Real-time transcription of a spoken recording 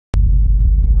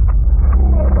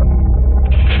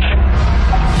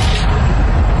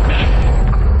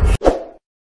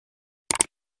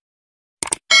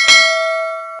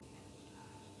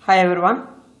Hi everyone,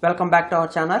 welcome back to our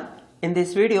channel. In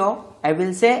this video, I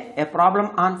will say a problem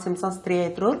on Simpson's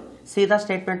 3/8 rule. See the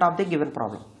statement of the given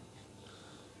problem.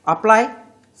 Apply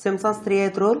Simpson's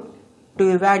 3/8 rule to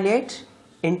evaluate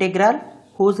integral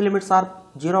whose limits are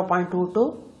 0.2 to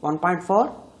 1.4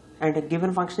 and the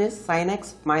given function is sin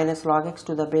x minus log x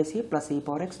to the base e plus e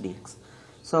power x dx.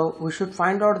 So we should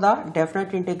find out the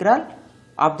definite integral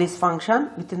of this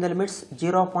function within the limits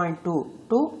 0.2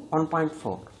 to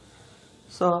 1.4.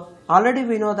 So already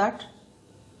we know that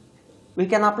we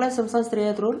can apply Simpson's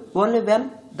 3/8 rule only when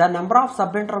the number of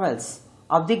subintervals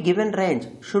of the given range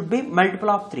should be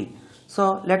multiple of 3. So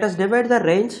let us divide the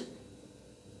range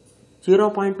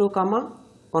 0.2 comma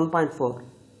 1.4.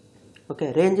 Okay,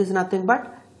 range is nothing but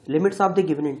limits of the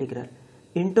given integral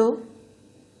into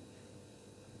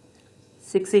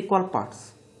 6 equal parts.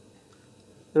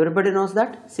 Everybody knows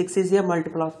that 6 is a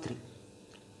multiple of 3.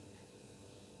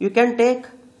 You can take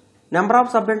number of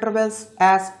subintervals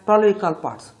as 12 equal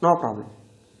parts, no problem.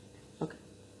 Okay.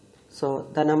 So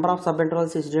the number of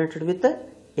subintervals is denoted with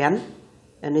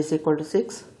n is equal to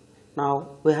 6. Now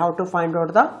we have to find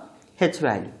out the h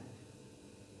value.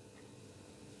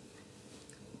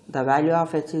 The value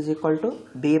of h is equal to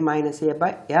b minus a by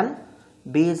n.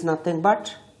 B is nothing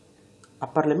but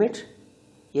upper limit,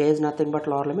 a is nothing but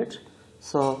lower limit.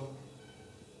 So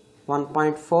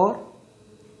 1.4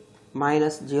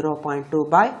 minus 0.2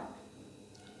 by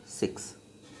 6.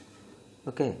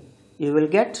 Okay, you will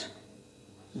get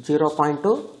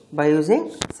 0.2 by using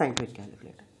scientific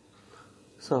calculator.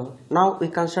 So now we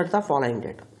consider the following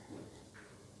data.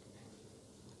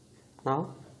 Now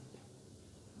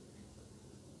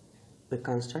we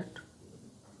construct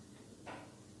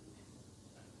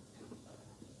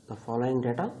the following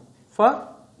data for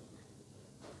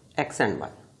x and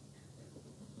y.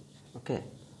 Okay,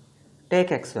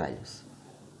 take x values.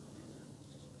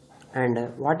 And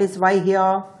what is y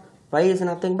here? Y is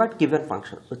nothing but given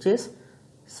function, which is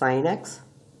sin x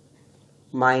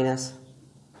minus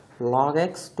log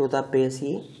x to the base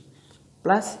e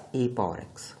plus e power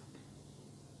x.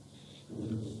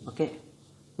 Okay,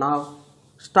 now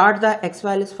start the x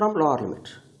values from lower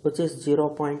limit, which is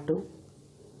 0.2,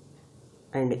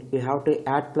 and we have to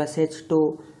add plus h to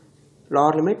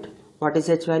lower limit. What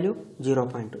is h value?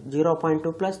 0.2.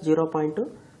 0.2 plus 0.2,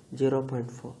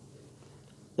 0.4.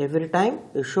 Every time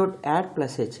you should add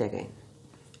plus h again.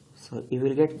 So you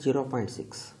will get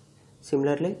 0.6.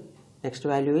 Similarly, next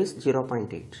value is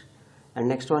 0.8 and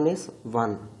next one is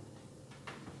 1.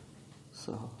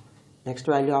 So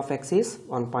next value of x is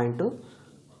 1.2.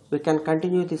 We can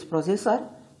continue this process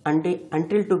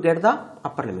until to get the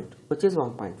upper limit, which is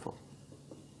 1.4.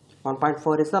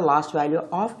 1.4 is the last value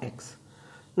of x.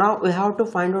 Now we have to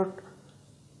find out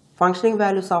functioning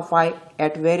values of y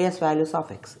at various values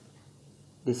of x.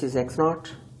 This is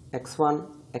x0, x1,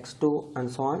 x2 and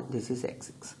so on. This is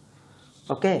x6.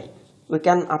 Okay, we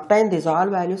can obtain these all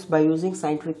values by using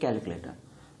scientific calculator.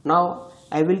 Now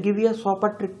I will give you a super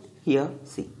trick here.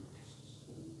 See,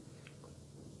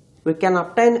 we can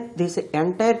obtain this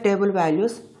entire table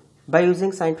values by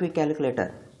using scientific calculator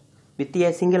with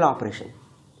a single operation.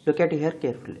 Look at here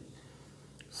carefully.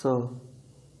 So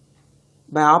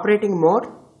by operating mode,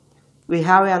 we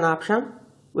have an option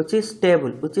which is table,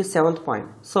 which is 7th point.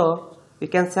 So we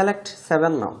can select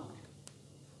 7 now.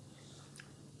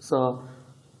 So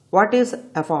what is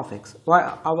f of x?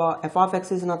 Our f of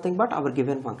x is nothing but our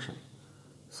given function.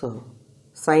 So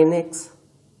sin x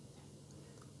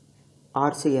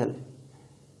RCL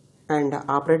and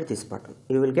operate this button.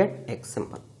 You will get x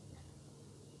simple.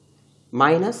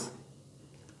 Minus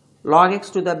log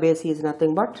x to the base is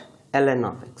nothing but ln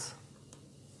of x.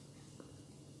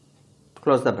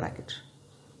 Close the bracket.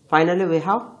 Finally, we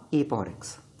have e power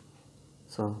x.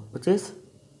 So which is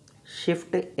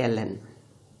shift ln.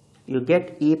 You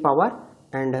get e power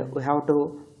and we have to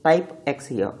type x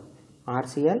here.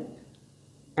 RCL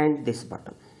and this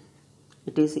button.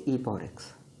 It is e power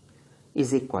x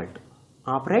is equal to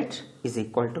operate is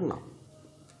equal to now.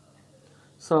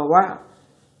 So what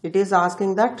it is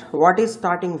asking that what is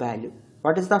starting value?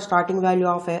 What is the starting value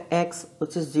of x,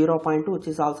 which is 0.2, which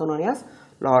is also known as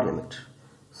lower limit.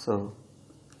 So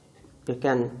you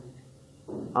can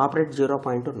operate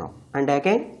 0.2 now and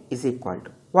again is equal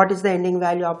to what is the ending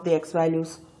value of the x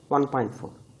values?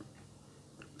 1.4.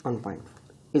 1.4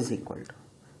 is equal to.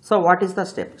 So what is the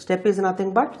step? Step is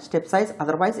nothing but step size,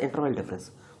 otherwise interval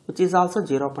difference, which is also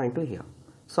 0.2 here.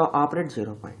 So operate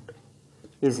 0.2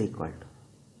 is equal to.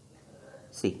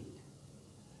 See,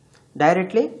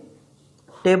 directly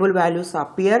table values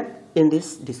appear in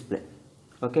this display.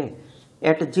 Okay,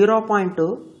 at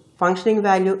 0.2 functioning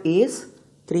value is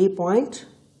 3.1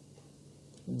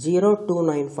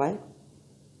 0.295.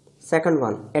 Second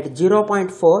one at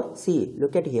 0.4, see,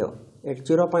 look at here, at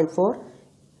 0.4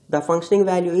 the functioning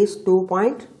value is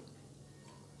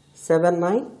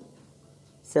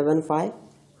 2.7975.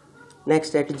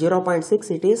 Next at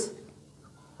 0.6 it is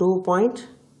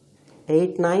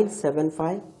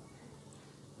 2.8975.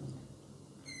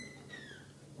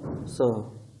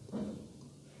 So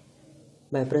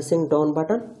by pressing down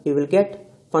button you will get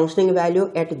functioning value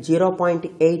at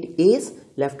 0.8 is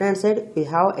left hand side we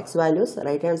have x values,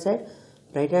 right hand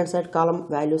side column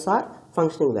values are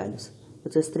functioning values,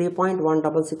 which is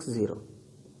 3.1660.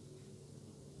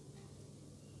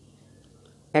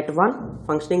 At 1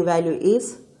 functioning value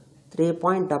is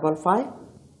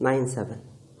 3.5597.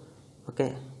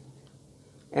 Okay.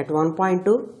 At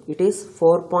 1.2 it is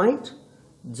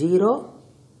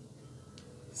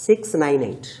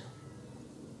 4.0698.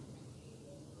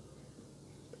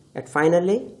 At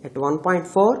finally at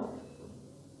 1.4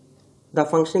 the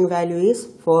functioning value is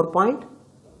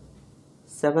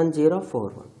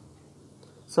 4.7041.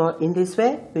 So in this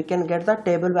way we can get the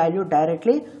table value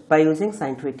directly by using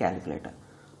scientific calculator.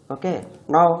 Okay,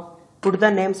 now put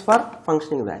the names for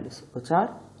functioning values, which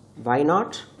are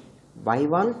y0,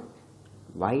 y1,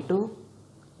 y2,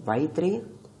 y3,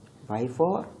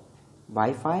 y4,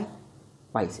 y5,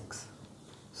 y6.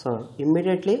 So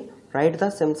immediately write the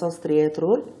Simpson's 3/8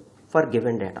 rule for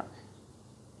given data.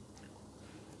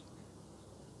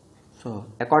 So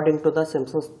according to the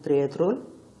Simpson's 3/8 rule,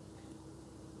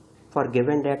 for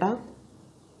given data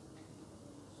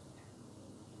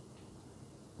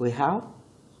we have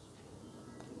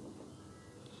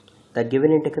the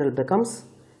given integral becomes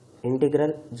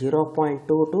integral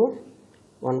 0.2 to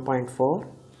 1.4.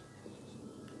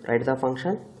 Write the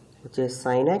function which is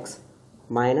sin x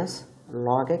minus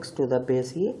log x to the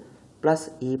base e plus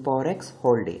e power x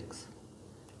whole dx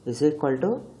is equal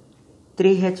to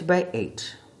 3h by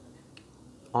 8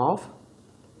 of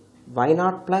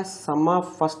y0 plus sum of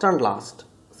first and last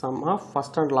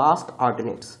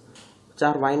ordinates, which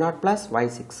are y0 plus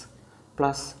y6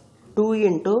 plus 2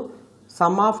 into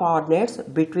sum of ordinates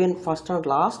between first and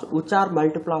last, which are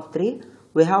multiple of 3.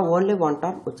 We have only one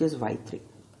term, which is y3,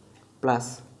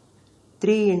 plus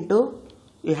 3 into,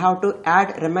 you have to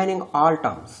add remaining all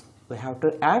terms. We have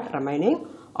to add remaining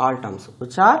all terms,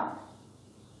 which are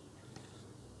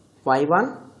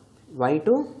y1,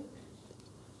 y2,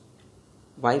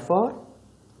 y4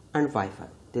 and y5.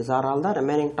 These are all the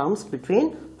remaining terms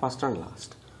between first and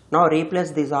last. Now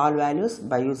replace these all values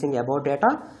by using above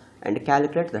data and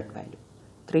calculate that value.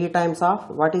 3 times of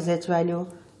what is h value?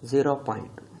 0.2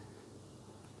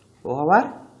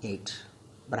 over 8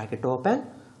 bracket open,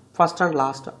 first and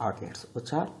last ordinates,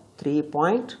 which are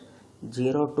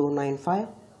 3.0295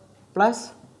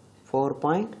 plus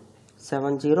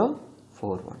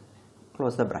 4.7041,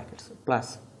 close the brackets,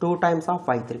 plus 2 times of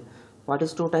y3. What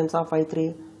is 2 times of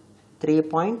y3?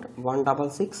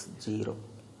 3.1660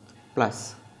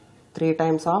 plus 3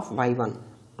 times of y1,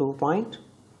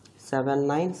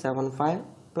 2.7975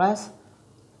 plus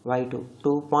y2,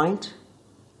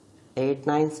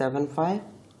 2.8975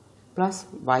 plus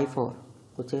y4,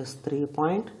 which is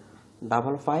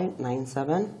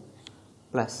 3.5597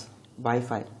 plus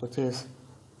y5, which is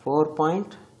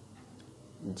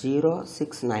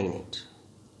 4.0698.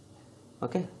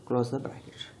 Okay, close the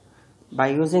bracket. By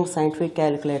using scientific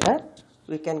calculator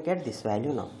we can get this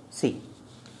value now. See,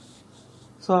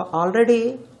 so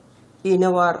already in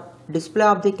our display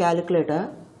of the calculator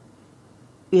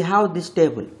we have this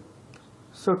table.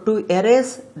 So to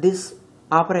erase this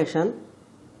operation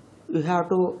you have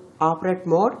to operate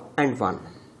mode and 1.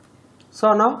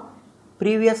 So now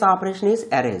previous operation is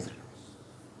erased.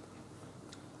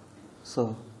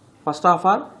 So first of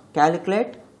all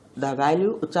calculate the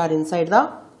value which are inside the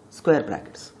square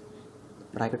brackets.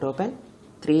 Bracket open,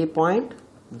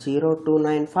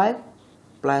 3.0295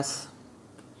 plus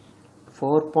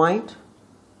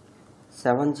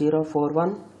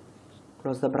 4.7041,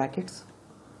 close the brackets,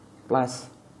 plus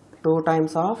 2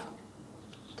 times of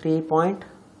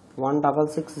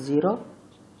 3.1660,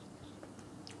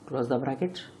 close the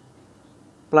bracket,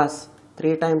 plus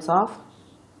 3 times of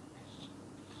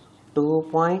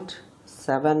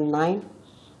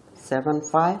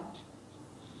 2.7975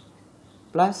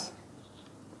 plus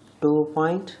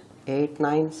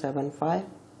 2.8975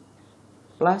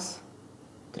 plus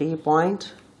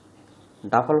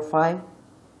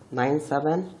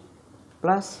 3.5597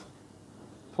 plus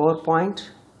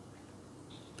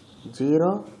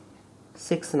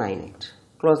 4.0698,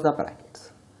 close the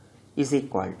brackets, is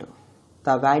equal to,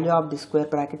 the value of the square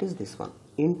bracket is this one,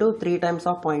 into 3 times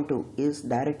of 0.2 is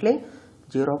directly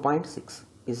 0.6,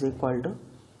 is equal to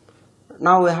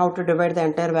now we have to divide the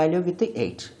entire value with the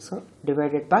 8. So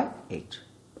divide it by 8.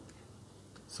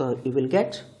 So you will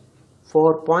get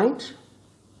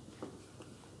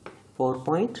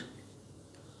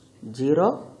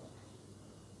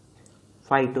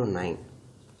 4.0529.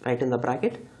 Write in the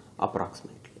bracket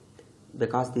approximately,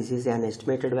 because this is an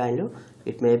estimated value,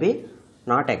 it may be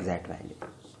not exact value.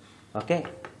 Okay,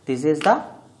 this is the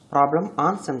problem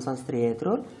on Simpson's 3/8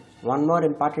 rule. One more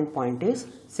important point is,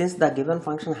 since the given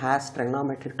function has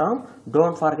trigonometric term,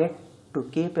 don't forget to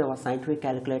keep your scientific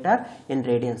calculator in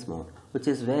radians mode, which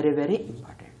is very, very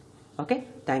important. Okay,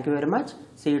 thank you very much.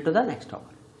 See you to the next hour.